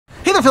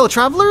there, fellow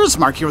travelers.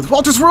 Mark here with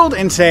Wolters World,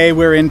 and today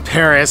we're in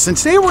Paris. And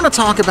today we're going to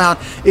talk about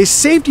is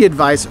safety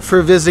advice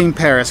for visiting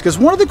Paris. Because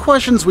one of the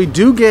questions we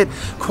do get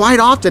quite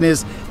often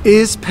is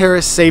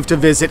Paris safe to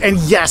visit? And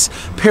yes,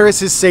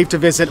 Paris is safe to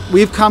visit.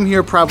 We've come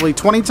here probably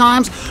 20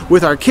 times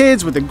with our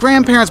kids, with the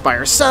grandparents, by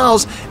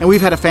ourselves, and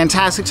we've had a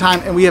fantastic time,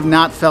 and we have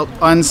not felt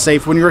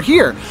unsafe when you're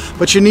here.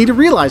 But you need to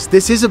realize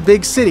this is a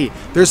big city.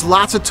 There's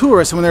lots of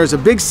tourists, and when there's a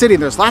big city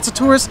and there's lots of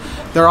tourists,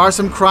 there are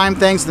some crime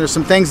things, and there's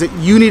some things that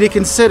you need to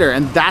consider,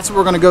 and that's what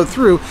we're going to go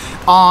through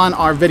on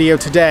our video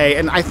today.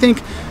 And I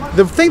think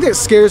the thing that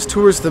scares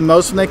tourists the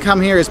most when they come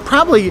here is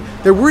probably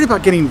they're worried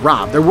about getting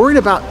robbed. They're worried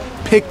about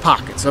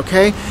pickpockets,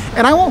 okay?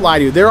 And I won't lie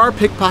to you, there are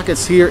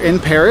pickpockets here in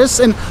Paris,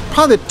 and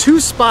probably the two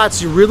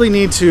spots you really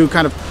need to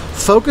kind of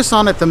focus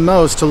on it the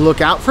most to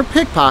look out for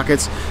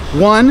pickpockets.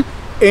 One,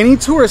 any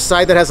tourist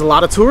site that has a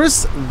lot of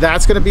tourists,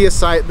 that's going to be a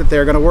site that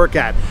they're going to work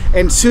at.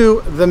 And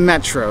two, the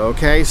metro,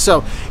 okay?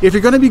 So if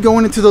you're going to be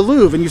going into the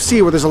Louvre and you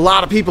see where there's a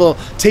lot of people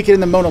taking in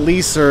the Mona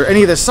Lisa or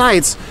any of the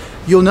sites,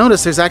 you'll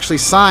notice there's actually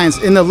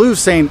signs in the Louvre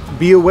saying,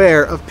 be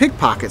aware of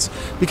pickpockets,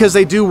 because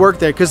they do work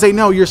there, because they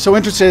know you're so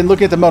interested in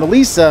looking at the Mona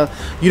Lisa,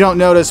 you don't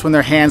notice when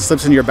their hand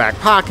slips in your back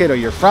pocket or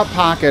your front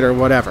pocket or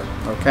whatever,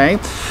 okay?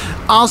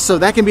 Also,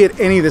 that can be at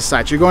any of the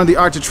sites. You're going to the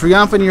Arc de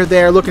Triomphe and you're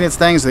there looking at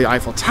things, the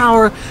Eiffel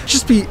Tower.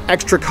 Just be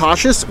extra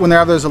cautious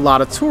whenever there's a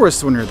lot of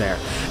tourists when you're there.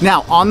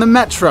 Now, on the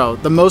metro,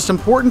 the most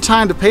important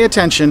time to pay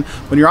attention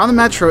when you're on the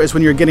metro is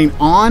when you're getting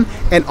on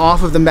and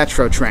off of the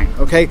metro train,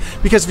 okay?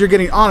 Because if you're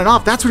getting on and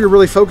off, that's what you're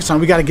really focused on.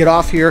 We got to get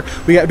off here.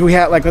 Do we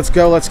have like, let's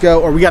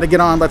go, or we got to get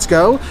on, let's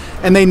go.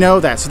 And they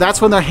know that. So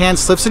that's when their hand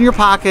slips in your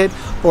pocket,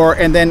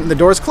 and then the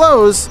doors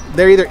close,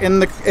 they're either in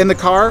the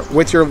car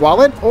with your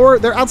wallet or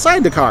they're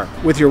outside the car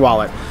with your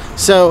wallet.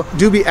 So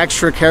do be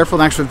extra careful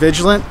and extra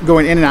vigilant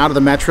going in and out of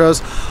the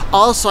metros.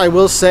 Also, I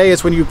will say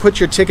is when you put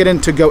your ticket in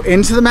to go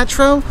into the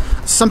metro,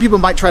 some people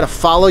might try to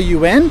follow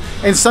you in,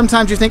 and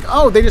sometimes you think,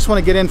 oh, they just want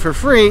to get in for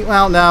free.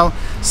 Well, no,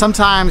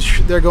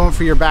 sometimes they're going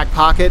for your back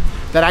pocket.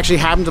 That actually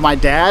happened to my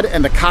dad,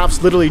 and the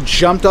cops literally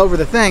jumped over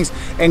the things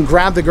and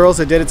grabbed the girls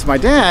that did it to my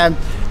dad,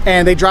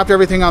 and they dropped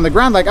everything on the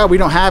ground like, oh, we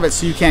don't have it,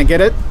 so you can't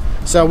get it.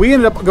 So we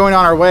ended up going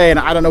on our way, and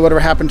I don't know whatever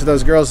happened to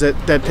those girls that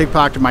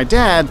pickpocketed my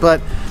dad,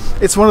 but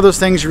it's one of those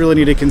things you really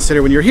need to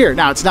consider when you're here.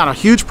 Now, it's not a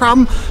huge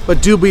problem,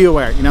 but do be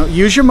aware. You know,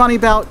 use your money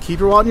belt,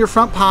 keep your wallet in your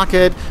front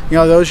pocket, you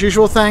know, those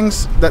usual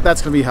things,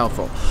 that's gonna be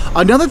helpful.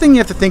 Another thing you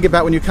have to think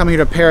about when you come here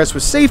to Paris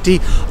with safety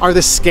are the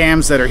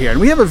scams that are here.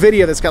 And we have a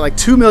video that's got like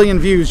 2 million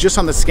views just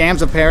on the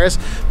scams of Paris,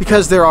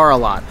 because there are a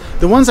lot.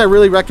 The ones I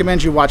really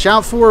recommend you watch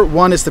out for,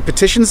 one is the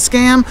petition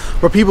scam,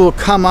 where people will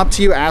come up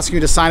to you asking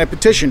you to sign a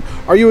petition.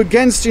 Are you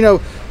against, you know,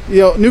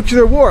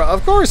 nuclear war?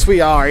 Of course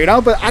we are, you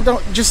know, but I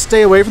don't, just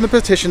stay away from the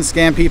petition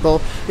scam people.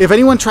 If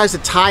anyone tries to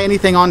tie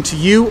anything onto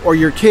you or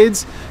your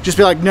kids, just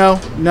be like, no,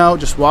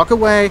 just walk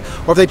away.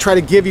 Or if they try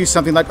to give you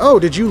something like, oh,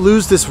 did you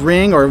lose this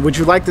ring, or would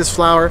you like this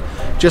flower?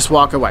 Just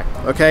walk away,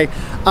 okay?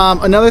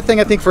 Another thing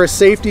I think for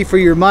safety for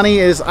your money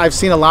is I've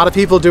seen a lot of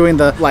people doing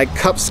the like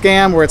cup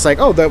scam, where it's like,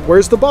 oh,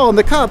 where's the ball in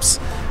the cups?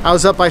 I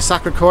was up by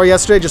Sacré-Cœur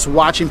yesterday just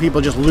watching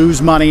people just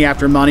lose money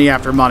after money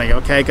after money,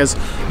 okay? Because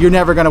you're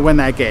never gonna win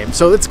that game.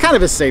 So it's kind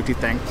of a safety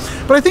thing.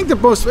 But I think the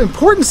most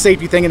important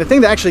safety thing, and the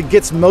thing that actually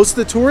gets most of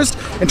the tourists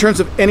in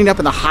terms of ending up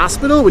in the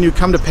hospital when you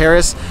come to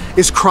Paris,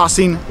 is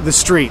crossing the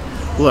street.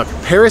 Look,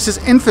 Paris is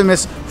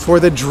infamous for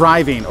the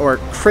driving, or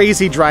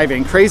crazy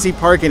driving, crazy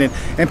parking,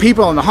 and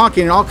people and the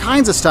honking and all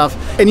kinds of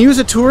stuff. And you as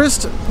a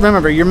tourist,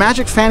 remember, your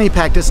magic fanny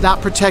pack does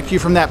not protect you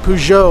from that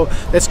Peugeot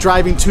that's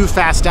driving too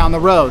fast down the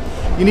road.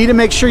 You need to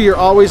make sure you're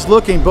always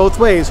looking both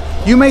ways.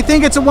 You may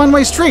think it's a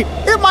one-way street.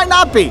 It might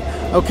not be.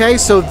 Okay,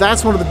 so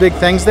that's one of the big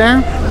things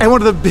there. And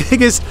one of the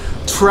biggest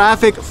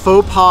traffic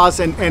faux pas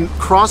and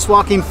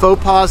crosswalking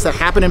faux pas that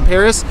happen in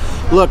Paris.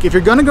 Look, if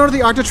you're gonna go to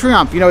the Arc de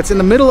Triomphe, you know, it's in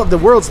the middle of the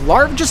world's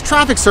largest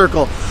traffic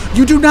circle.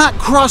 You do not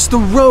cross the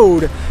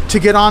road to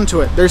get onto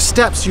it. There's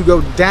steps. You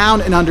go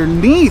down and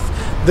underneath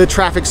the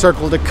traffic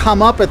circle to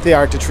come up at the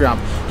Arc de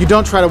Triomphe. You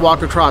don't try to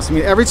walk across. I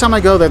mean, every time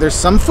I go there, there's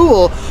some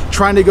fool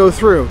trying to go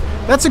through.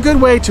 That's a good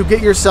way to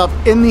get yourself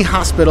in the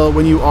hospital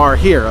when you are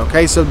here,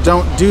 okay? So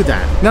don't do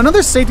that. Now,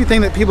 another safety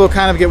thing that people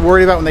kind of get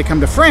worried about when they come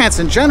to France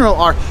in general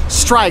are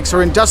strikes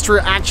or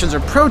industrial actions or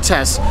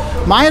protests.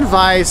 My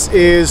advice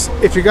is,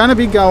 if you're gonna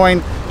be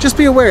going, just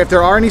be aware if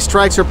there are any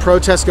strikes or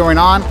protests going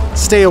on,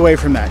 stay away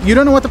from that. You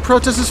don't know what the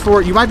protest is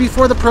for. You might be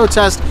for the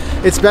protest.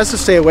 It's best to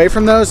stay away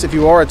from those if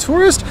you are a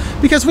tourist,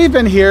 because we've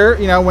been here,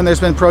 you know, when there's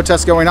been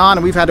protests going on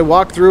and we've had to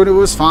walk through it, it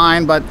was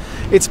fine, but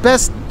it's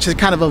best to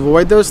kind of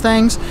avoid those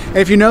things. And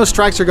if you know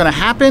strikes are gonna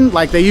happen,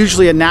 like they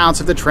usually announce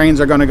if the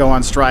trains are gonna go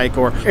on strike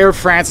or Air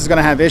France is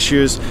gonna have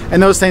issues,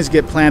 and those things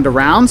get planned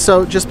around,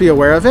 so just be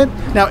aware of it.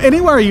 Now,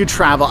 anywhere you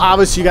travel,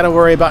 obviously you gotta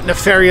worry about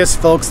nefarious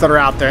folks that are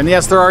out there. And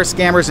yes, there are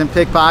scammers and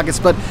pickpockets,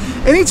 but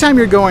anytime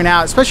you're going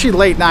out, especially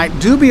late night,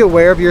 do be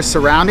aware of your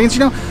surroundings.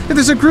 You know, if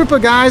there's a group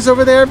of guys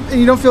over there and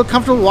you don't feel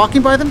comfortable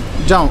walking by them,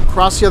 don't.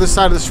 Cross the other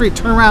side of the street,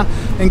 turn around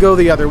and go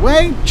the other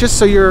way, just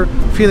so you're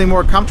feeling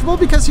more comfortable,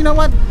 because you know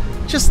what?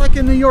 just like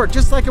in New York,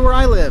 just like where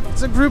I live.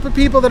 It's a group of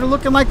people that are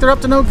looking like they're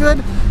up to no good.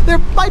 They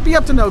might be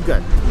up to no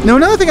good. Now,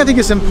 another thing I think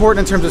is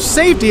important in terms of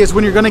safety is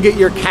when you're going to get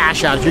your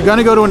cash out. If you're going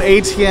to go to an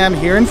ATM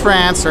here in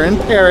France or in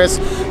Paris,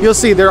 you'll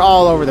see they're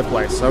all over the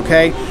place,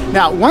 okay?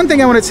 Now, one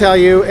thing I want to tell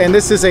you, and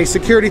this is a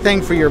security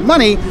thing for your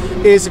money,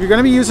 is if you're going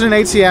to be using an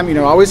ATM, you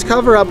know, always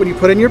cover up when you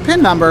put in your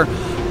PIN number.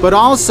 But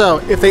also,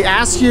 if they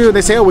ask you, they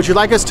say, oh, would you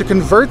like us to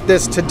convert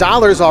this to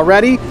dollars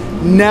already?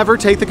 Never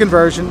take the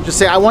conversion. Just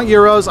say, I want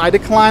euros, I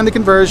decline the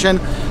conversion.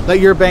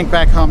 Let your bank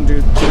back home do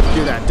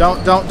that.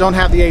 Don't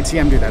have the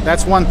ATM do that.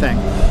 That's one thing.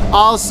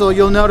 Also,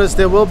 you'll notice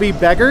there will be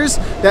beggars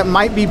that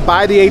might be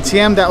by the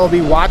ATM that will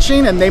be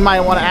watching, and they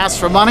might want to ask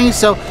for money.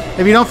 So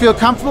if you don't feel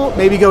comfortable,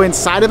 maybe go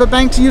inside of a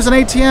bank to use an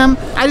ATM.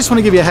 I just want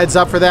to give you a heads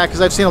up for that,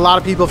 because I've seen a lot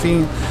of people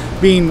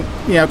being,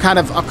 you know, kind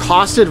of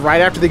accosted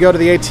right after they go to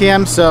the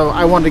ATM, so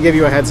I wanted to give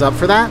you a heads up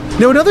for that.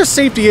 Now, another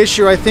safety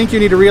issue I think you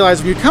need to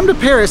realize when you come to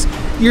Paris,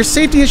 your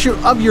safety issue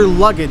of your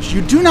luggage.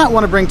 You do not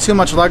want to bring too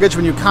much luggage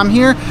when you come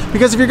here,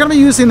 because if you're going to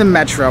be using the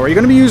metro or you're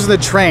going to be using the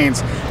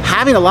trains,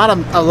 having a lot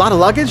of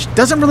luggage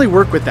doesn't really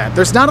work with that.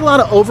 There's not a lot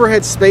of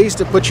overhead space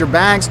to put your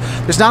bags.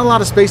 There's not a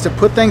lot of space to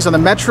put things on the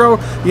metro.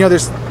 You know,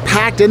 there's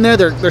packed in there.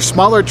 They're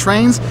smaller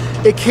trains.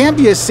 It can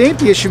be a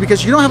safety issue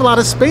because you don't have a lot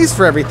of space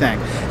for everything.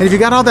 And if you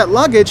got all that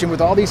luggage and with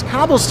all these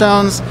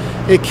cobblestones,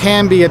 it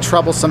can be a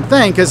troublesome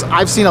thing, because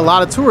I've seen a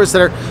lot of tourists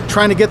that are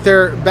trying to get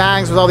their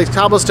bags with all these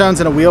cobblestones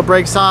and a wheel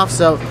breaks off.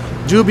 So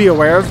do be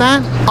aware of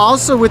that.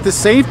 Also, with the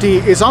safety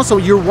is also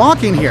you're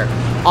walking here.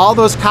 All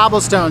those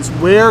cobblestones,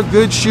 wear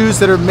good shoes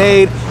that are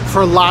made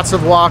for lots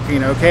of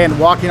walking, okay? And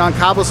walking on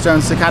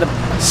cobblestones to kind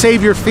of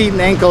save your feet and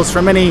ankles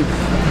from any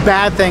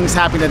bad things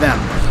happening to them.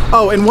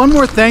 Oh, and one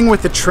more thing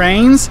with the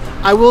trains,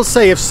 I will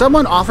say if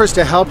someone offers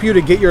to help you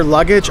to get your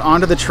luggage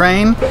onto the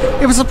train,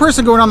 if it's a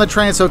person going on the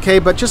train, it's okay,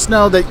 but just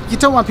know that you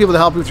don't want people to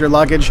help you with your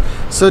luggage.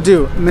 So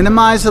do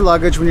minimize the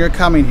luggage when you're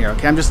coming here,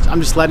 okay? I'm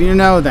just letting you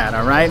know that,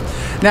 all right?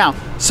 Now,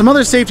 some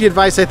other safety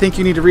advice I think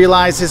you need to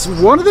realize is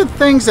one of the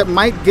things that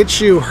might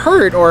get you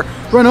hurt or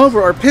run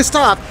over or pissed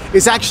off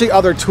is actually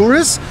other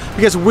tourists,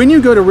 because when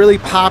you go to really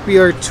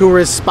popular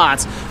tourist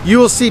spots, you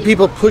will see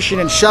people pushing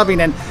and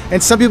shoving,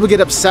 and some people get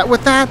upset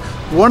with that.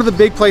 One of the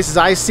big places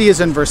I see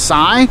is in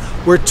Versailles,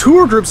 where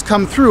tour groups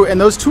come through, and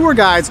those tour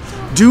guides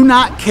do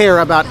not care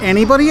about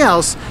anybody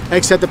else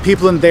except the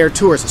people in their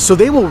tours. So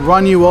they will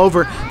run you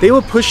over, they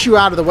will push you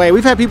out of the way.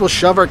 We've had people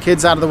shove our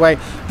kids out of the way,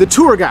 the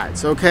tour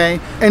guides, okay?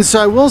 And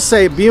so I will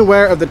say, be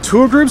aware of the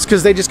tour groups,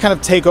 because they just kind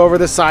of take over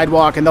the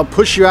sidewalk and they'll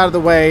push you out of the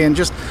way, and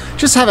just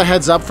have a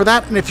heads up for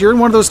that. And if you're in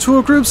one of those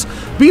tour groups,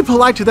 be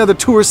polite to the other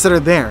tourists that are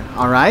there,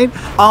 all right?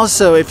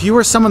 Also, if you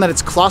are someone that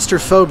is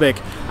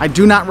claustrophobic, I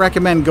do not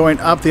recommend going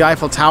up the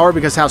Eiffel Tower,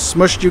 because how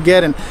smushed you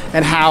get and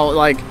how,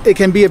 like, it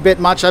can be a bit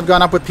much. I've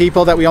gone up with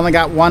people that we only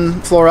got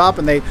one floor up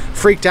and they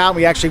freaked out.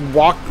 We actually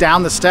walked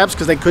down the steps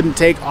because they couldn't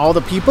take all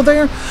the people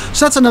there.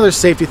 So that's another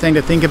safety thing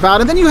to think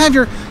about. And then you have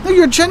your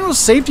general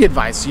safety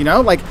advice, you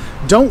know, like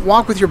don't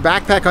walk with your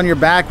backpack on your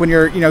back when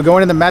you're,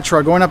 going in the metro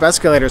or going up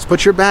escalators.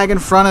 Put your bag in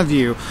front of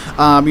you.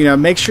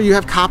 Make sure you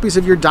have copies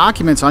of your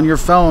documents on your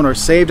phone or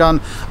saved on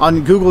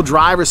Google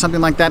Drive or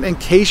something like that in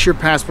case your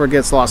passport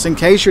gets lost, in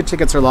case your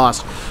tickets are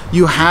lost.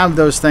 You have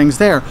those things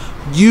there.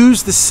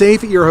 Use the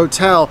safe at your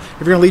hotel if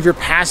you're going to leave your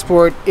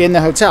passport in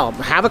the hotel.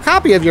 Have a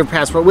copy of your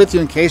passport with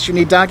you in case you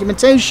need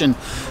documentation.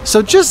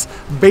 So just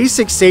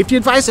basic safety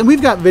advice, and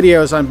we've got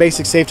videos on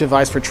basic safety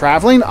advice for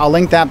traveling. I'll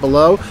link that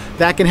below.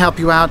 That can help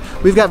you out.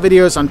 We've got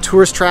videos on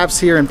tourist traps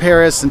here in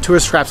Paris and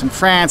tourist traps in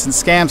France and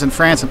scams in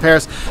France and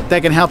Paris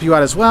that can help you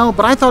out as well.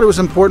 But I thought it was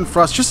important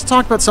for us just to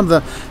talk about some of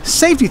the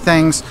safety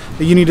things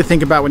that you need to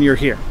think about when you're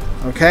here.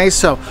 Okay,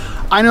 so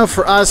I know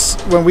for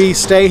us, when we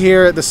stay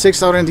here, the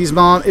 6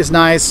 arrondissement is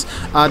nice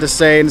to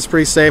stay, and it's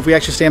pretty safe. We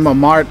actually stay in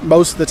Montmartre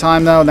most of the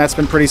time, though, and that's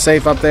been pretty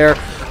safe up there,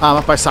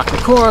 up by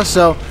Sacré-Cœur.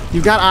 So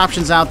you've got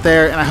options out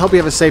there, and I hope you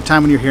have a safe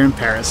time when you're here in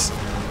Paris.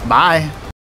 Bye.